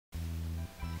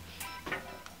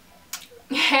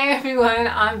Hey everyone,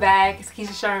 I'm back. It's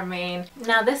Keisha Charmaine.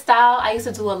 Now this style I used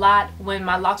to do a lot when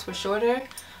my locks were shorter,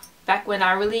 back when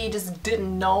I really just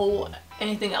didn't know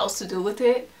anything else to do with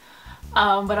it.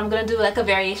 But I'm gonna do like a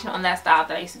variation on that style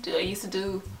that I used to do. I used to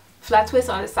do flat twists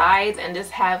on the sides and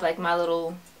just have like my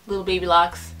little baby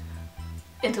locks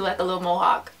into like a little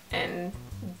mohawk and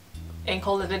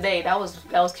call it a day. That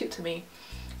was cute to me.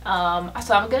 So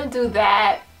I'm gonna do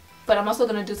that, but I'm also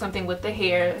gonna do something with the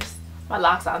hairs, my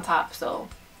locks on top. So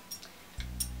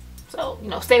you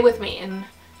know, stay with me and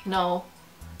you know,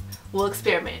 we'll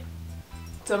experiment.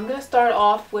 So I'm gonna start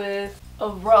off with a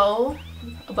row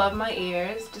above my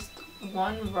ears, just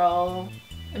one row.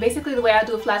 And basically the way I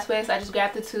do a flat twist, I just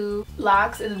grab the two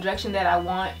locks in the direction that I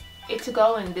want it to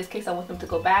go. In this case I want them to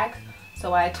go back,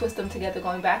 so I twist them together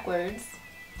going backwards.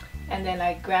 And then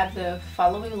I grab the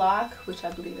following lock, which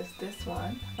I believe is this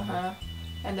one,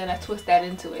 and then I twist that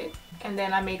into it. And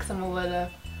then I make somewhat of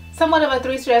a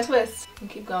 3-strand twist and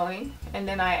keep going. And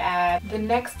then I add the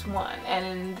next one,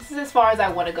 and this is as far as I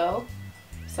want to go.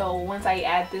 So once I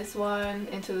add this one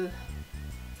into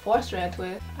 4-strand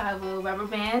twist, I will rubber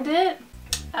band it.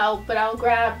 But I'll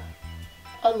grab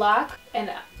a lock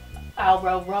and I'll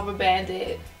rubber band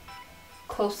it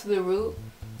close to the root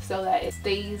so that it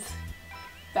stays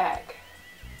back.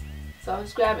 So I'll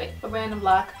just grab it, a random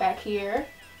lock back here.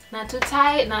 Not too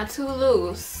tight, not too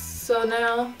loose. So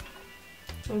now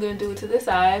I'm gonna do it to this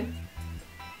side.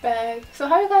 Back. So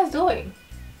how are you guys doing?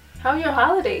 How are your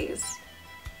holidays?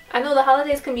 I know the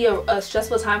holidays can be a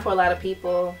stressful time for a lot of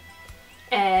people.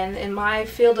 And in my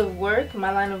field of work,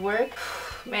 my line of work,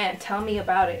 man, tell me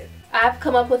about it. I've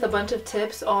come up with a bunch of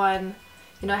tips on,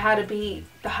 you know, how to beat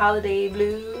the holiday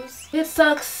blues. It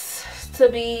sucks to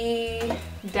be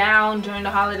down during the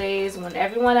holidays when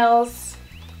everyone else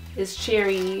is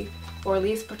cheery, or at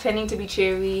least pretending to be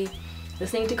cheery,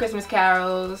 listening to Christmas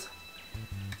carols,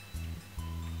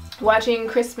 watching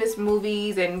Christmas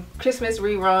movies and Christmas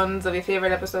reruns of your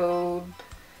favorite episode.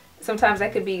 Sometimes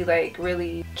that could be like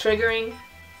really triggering.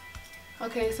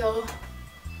 Okay, so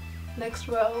next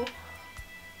row.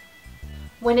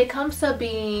 When it comes to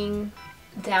being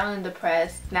down and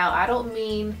depressed, now I don't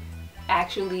mean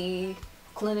actually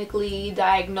clinically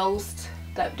diagnosed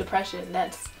depression.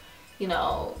 That's, you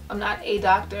know, I'm not a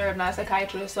doctor, I'm not a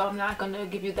psychiatrist, so I'm not going to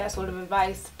give you that sort of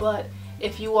advice. But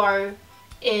if you are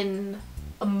in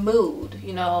a mood,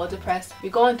 you know, depressed,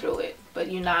 you're going through it,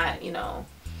 but you're not, you know,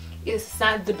 it's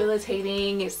not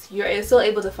debilitating, you're still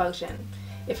able to function.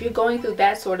 If you're going through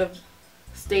that sort of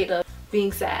state of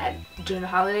being sad during the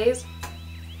holidays,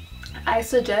 I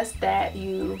suggest that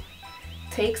you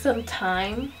take some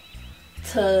time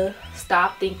to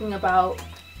stop thinking about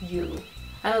you.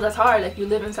 I know that's hard, like you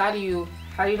live inside of you.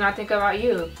 How do you not think about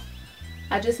you?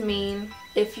 I just mean,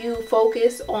 if you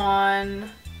focus on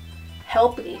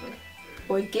helping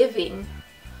or giving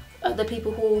other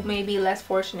people who may be less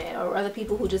fortunate, or other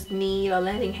people who just need a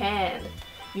lending hand,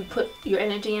 you put your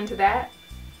energy into that,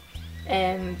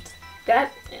 and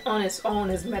that on its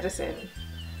own is medicine.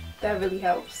 That really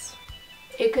helps.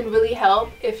 It can really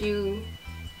help if you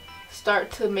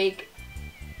start to make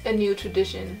a new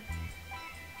tradition.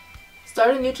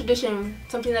 Start a new tradition,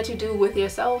 something that you do with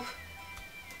yourself.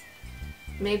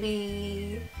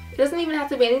 Maybe it doesn't even have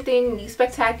to be anything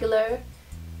spectacular.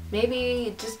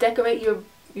 Maybe just decorate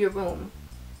your room.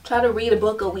 Try to read a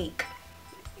book a week.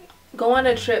 Go on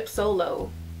a trip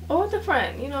solo or with a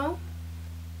friend, you know.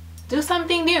 Do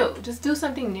something new. Just do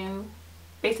something new.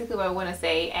 Basically what I want to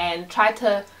say, and try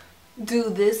to do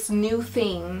this new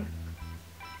thing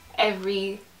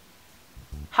every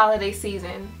holiday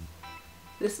season.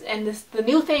 The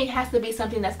new thing has to be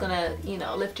something that's gonna, you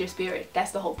know, lift your spirit.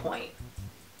 That's the whole point.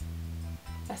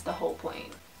 That's the whole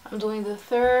point. I'm doing the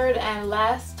third and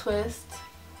last twist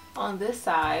on this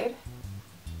side.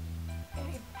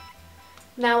 Okay.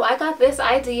 Now I got this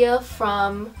idea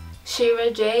from Shira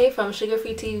J from Sugar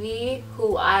Free TV,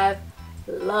 who I've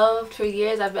loved for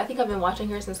years. I think I've been watching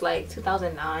her since like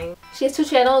 2009. She has 2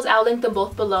 channels. I'll link them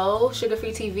both below, Sugar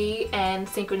Free TV and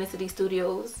Synchronicity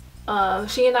Studios.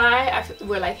 She and I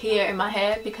were like here in my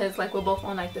head because like we're both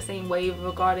on like the same wave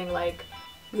regarding like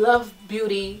we love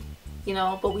beauty, you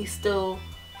know, but we still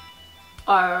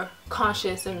are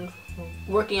conscious and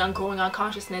working on growing our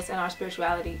consciousness and our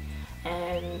spirituality.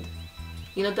 And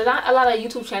you know, there's not a lot of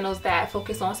YouTube channels that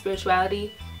focus on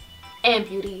spirituality and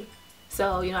beauty.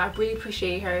 So, you know, I really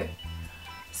appreciate her.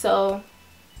 So,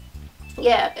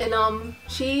 yeah, and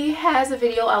she has a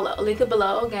video, I'll link it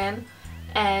below again.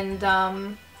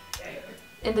 And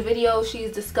in the video,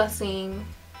 she's discussing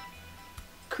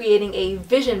creating a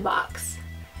vision box.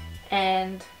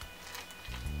 And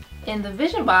in the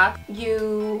vision box,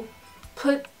 you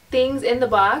put things in the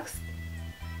box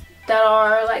that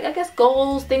are like, I guess,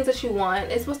 goals, things that you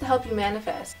want. It's supposed to help you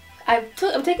manifest. I'm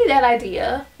taking that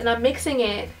idea and I'm mixing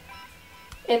it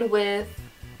in with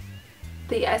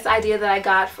this idea that I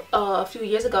got a few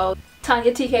years ago.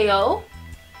 Tanya TKO,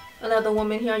 another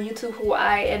woman here on YouTube who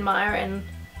I admire and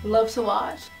love to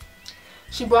watch.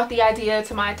 She brought the idea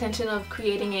to my attention of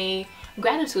creating a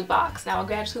gratitude box. Now, a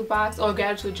gratitude box or a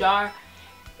gratitude jar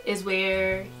is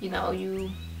where, you know,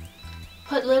 you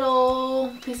put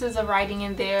little pieces of writing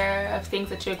in there of things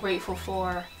that you're grateful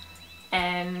for,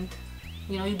 and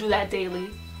you know, you do that daily.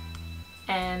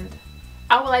 And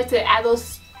I would like to add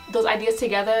those ideas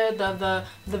together,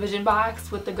 the vision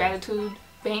box with the gratitude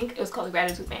bank. It was called the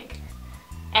gratitude bank,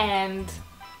 and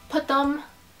put them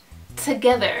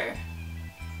together,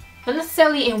 not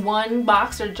necessarily in one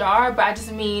box or jar, but I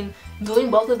just mean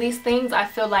doing both of these things I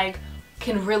feel like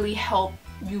can really help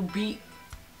you beat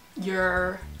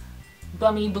your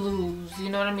bummy blues, you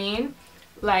know what I mean?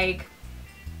 Like,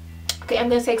 okay, I'm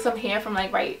gonna take some hair from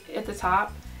like right at the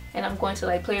top and I'm going to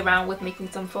like play around with making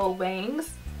some faux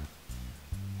bangs.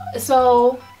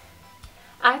 So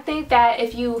I think that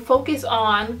if you focus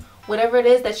on whatever it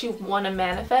is that you want to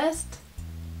manifest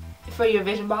for your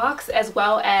vision box, as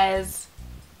well as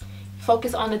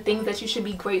focus on the things that you should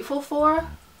be grateful for,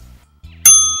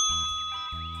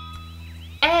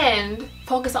 and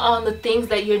focus on the things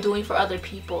that you're doing for other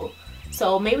people.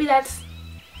 So maybe that's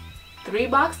 3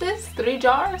 boxes, 3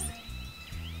 jars.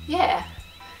 Yeah.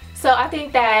 So I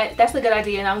think that that's a good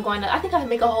idea, and I think I'll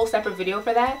make a whole separate video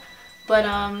for that. But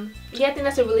yeah, I think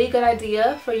that's a really good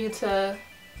idea for you to,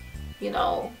 you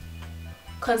know,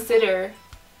 consider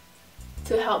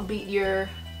to help beat your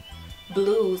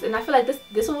blues. And I feel like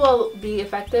this will be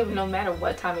effective no matter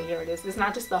what time of year it is. It's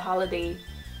not just the holiday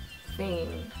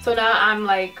thing. So now I'm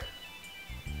like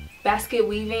basket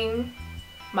weaving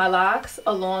my locks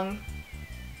along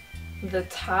the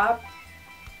top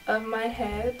of my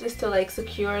head just to like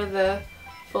secure the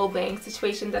faux bang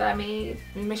situation that I made.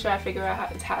 Let me make sure I figure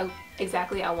out how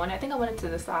exactly I want it. I think I want it to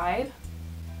the side.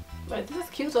 But this is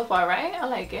cute so far, right? I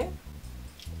like it.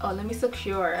 Oh, let me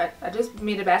secure. I just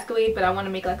made a basket weave, but I want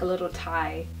to make like a little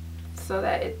tie so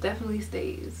that it definitely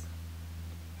stays.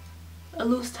 A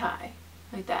loose tie,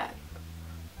 like that.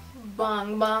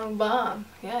 Bang, bang, bang.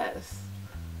 Yes.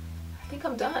 I think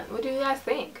I'm done. What do you guys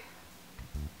think?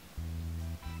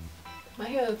 My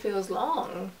hair feels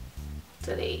long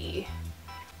today.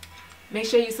 Make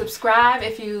sure you subscribe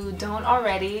if you don't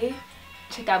already.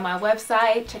 Check out my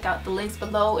website. Check out the links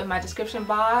below in my description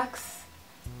box.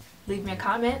 Leave me a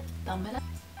comment. Thumb it up.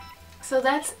 So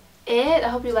that's it. I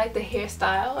hope you like the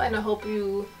hairstyle, and I hope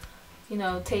you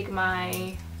know, take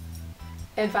my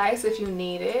advice if you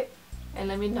need it, and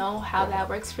let me know how that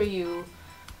works for you.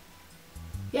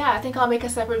 Yeah, I think I'll make a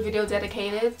separate video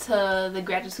dedicated to the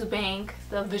gratitude bank,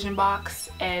 the vision box,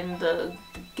 and the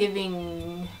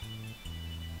giving.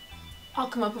 I'll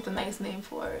come up with a nice name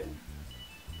for it.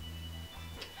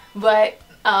 But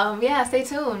yeah, stay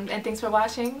tuned, and thanks for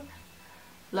watching.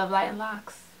 Love, light, and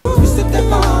locks. You said that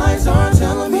my eyes are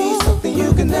telling me something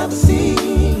you can never see.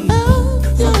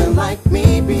 Something like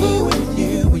me being with